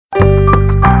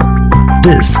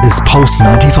This is Pulse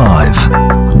 95.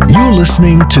 You're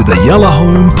listening to the Yellow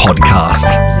Home Podcast.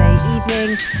 Today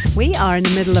evening, we are in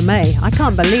the middle of May. I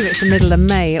can't believe it's the middle of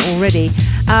May already.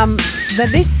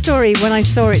 But this story, when I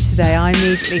saw it today, I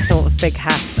immediately thought of Big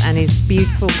Hass and his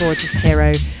beautiful, gorgeous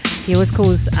hero. He always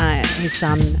calls his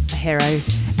son a hero.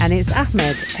 And it's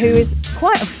Ahmed, who is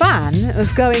quite a fan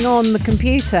of going on the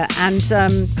computer and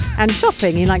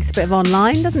shopping. He likes a bit of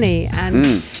online, doesn't he?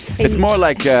 And it's more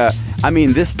like,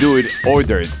 this dude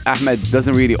ordered. Ahmed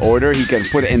doesn't really order. He can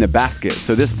put it in a basket.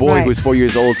 So this boy who's 4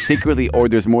 years old secretly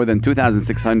orders more than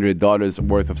 $2,600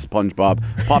 worth of SpongeBob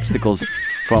popsicles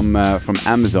from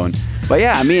Amazon. But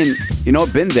yeah, been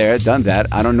there, done that.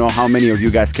 I don't know how many of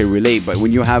you guys can relate, but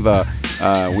when you have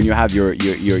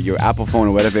your Apple phone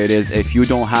or whatever it is, if you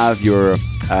don't have your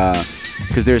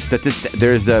because there's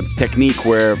a technique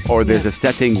there's a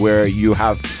setting where you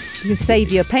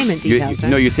save your payment details.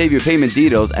 You save your payment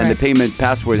details, and the payment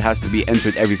password has to be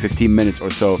entered every 15 minutes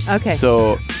or so. Okay.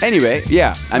 So anyway,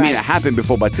 yeah, it happened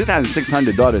before, but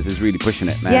 $2,600 is really pushing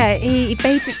it, man. Yeah,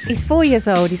 he's 4 years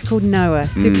old. He's called Noah.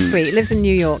 Super sweet. He lives in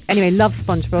New York. Anyway, loves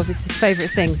SpongeBob. It's his favorite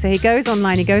thing. So he goes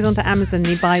online. He goes onto Amazon.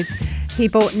 And he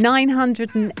bought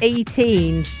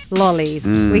 918 lollies.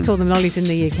 We call them lollies in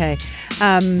the UK.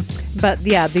 But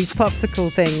yeah, these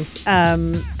popsicle things.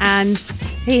 And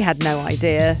he had no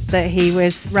idea that he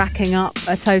was racking up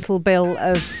a total bill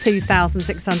of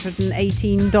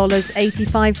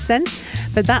 $2,618.85.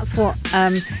 But that's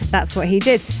what he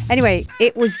did. Anyway,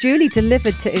 it was duly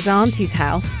delivered to his auntie's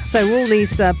house. So all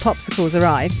these popsicles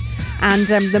arrived. And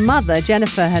the mother,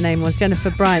 Jennifer, her name was Jennifer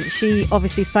Bryant, she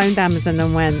obviously phoned Amazon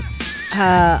and went,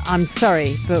 I'm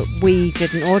sorry, but we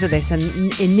didn't order this.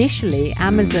 And initially,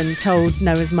 Amazon told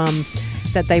Noah's mum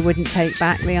that they wouldn't take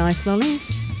back the ice lollies.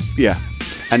 Yeah.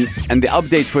 And the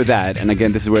update for that, and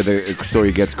again, this is where the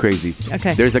story gets crazy.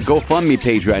 Okay. There's a GoFundMe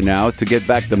page right now to get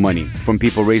back the money from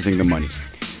people raising the money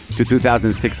to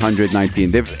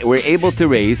 2,619. They were able to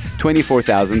raise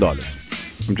 $24,000.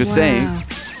 I'm just saying.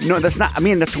 No, that's not,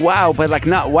 that's wow, but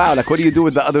not wow. What do you do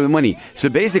with the other money? So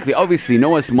basically, obviously,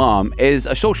 Noah's mom is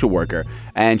a social worker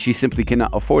and she simply cannot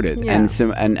afford it. Yeah.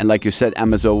 And like you said,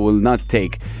 Amazon will not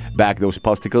take back those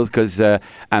posticles because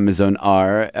Amazon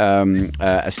are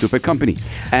a stupid company.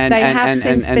 And they have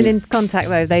since been in contact,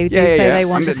 though. They do say they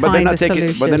want to find a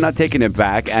solution. But they're not taking it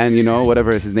back. And,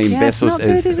 whatever his name, Bezos it's not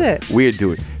good, is it? Weird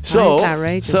dude. It's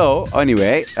outrageous. So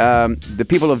anyway, the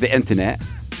people of the internet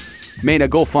made a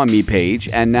GoFundMe page,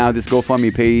 and now this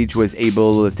GoFundMe page was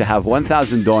able to have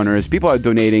 1,000 donors. People are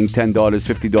donating $10,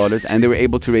 $50, and they were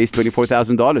able to raise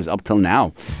 $24,000 up till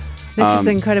now. This is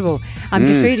incredible. I'm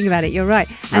just reading about it. You're right.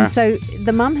 And so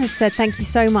the mum has said thank you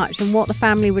so much. And what the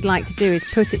family would like to do is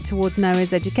put it towards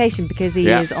Noah's education because he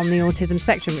is on the autism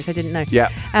spectrum, which I didn't know.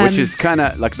 Yeah, which is kind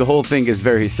of the whole thing is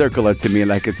very circular to me.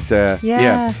 It's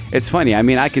it's funny.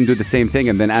 I can do the same thing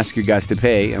and then ask you guys to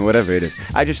pay and whatever it is.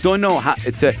 I just don't know how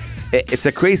it's a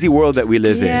crazy world that we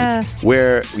live in,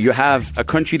 where you have a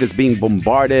country that's being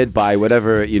bombarded by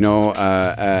whatever,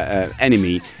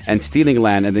 enemy and stealing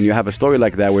land. And then you have a story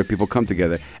like that where people come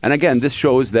together. And again, this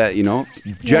shows that,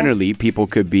 generally people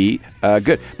could be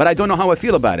good. But I don't know how I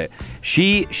feel about it.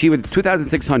 She with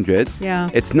 2,600,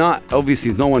 it's not,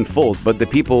 obviously it's no one's fault, but the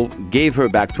people gave her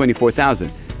back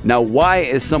 24,000. Now, why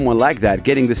is someone like that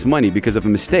getting this money? Because of a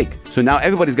mistake. So now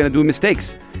everybody's going to do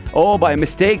mistakes. Oh, by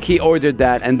mistake, he ordered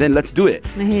that, and then let's do it.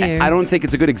 I don't think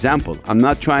it's a good example. I'm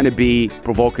not trying to be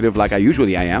provocative like I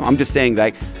usually am. I'm just saying,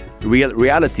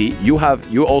 reality, you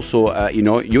also,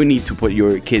 you need to put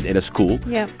your kid in a school.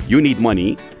 Yeah. You need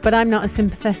money. But I'm not a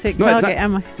sympathetic target,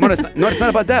 am I? No, it's not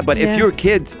about that. But if your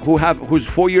kid who's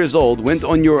 4 years old went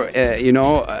on your,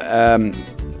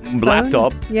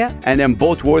 laptop, and then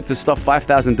both worth the stuff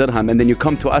 5,000 dirham, and then you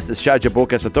come to us as Sharjah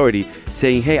Broadcast Authority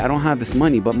saying, hey, I don't have this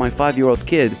money, but my 5-year-old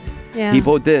kid, he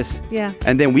bought this,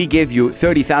 and then we gave you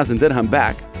 30,000 dirham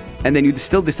back, and then you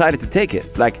still decided to take it.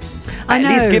 At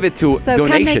least give it to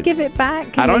donation. Can they give it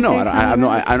back? I don't know. I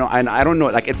don't know.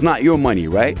 It's not your money,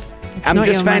 right? I'm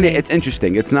just finding it's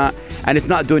interesting. It's not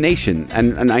donation,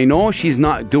 and I know she's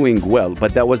not doing well,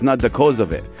 but that was not the cause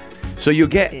of it. So you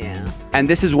get, and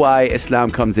this is why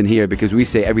Islam comes in here, because we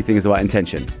say everything is about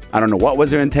intention. I don't know what was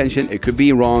her intention. It could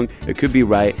be wrong. It could be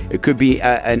right. It could be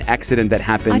an accident that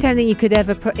happened. I don't think you could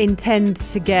ever intend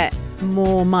to get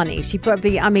more money. She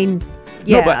probably,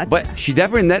 No, but she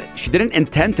didn't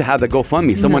intend to have the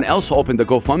GoFundMe. Someone else opened the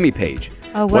GoFundMe page.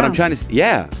 Oh, wow. What I'm trying to,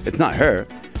 it's not her.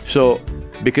 So,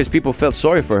 because people felt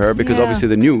sorry for her because obviously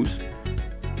the news.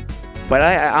 But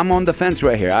I'm on the fence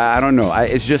right here. I don't know.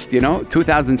 It's just,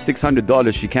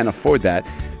 $2,600. She can't afford that.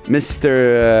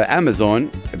 Mr.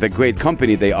 Amazon, the great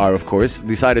company they are, of course,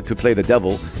 decided to play the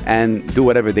devil and do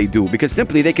whatever they do because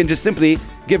they can just simply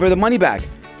give her the money back.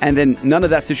 And then none of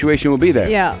that situation will be there.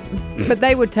 Yeah, but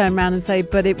they would turn around and say,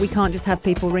 but we can't just have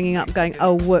people ringing up going,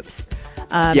 oh, whoops.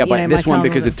 But this one,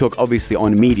 because it took obviously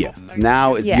on media.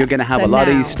 Now you're going to have a lot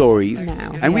of these stories.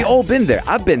 We all been there.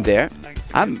 I've been there.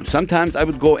 Sometimes I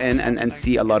would go in and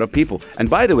see a lot of people. And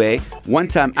by the way, one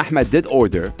time Ahmed did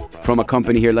order from a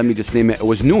company here, let me just name it. It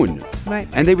was Noon. Right.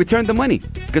 And they returned the money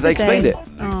because I explained it.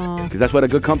 Because that's what a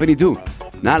good company do.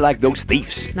 Not like those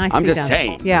thieves. I'm just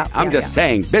saying. I'm just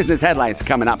saying. Business headlines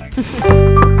coming up.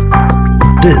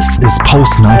 This is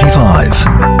Pulse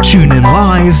 95. Tune in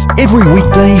live every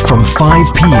weekday from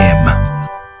 5 p.m.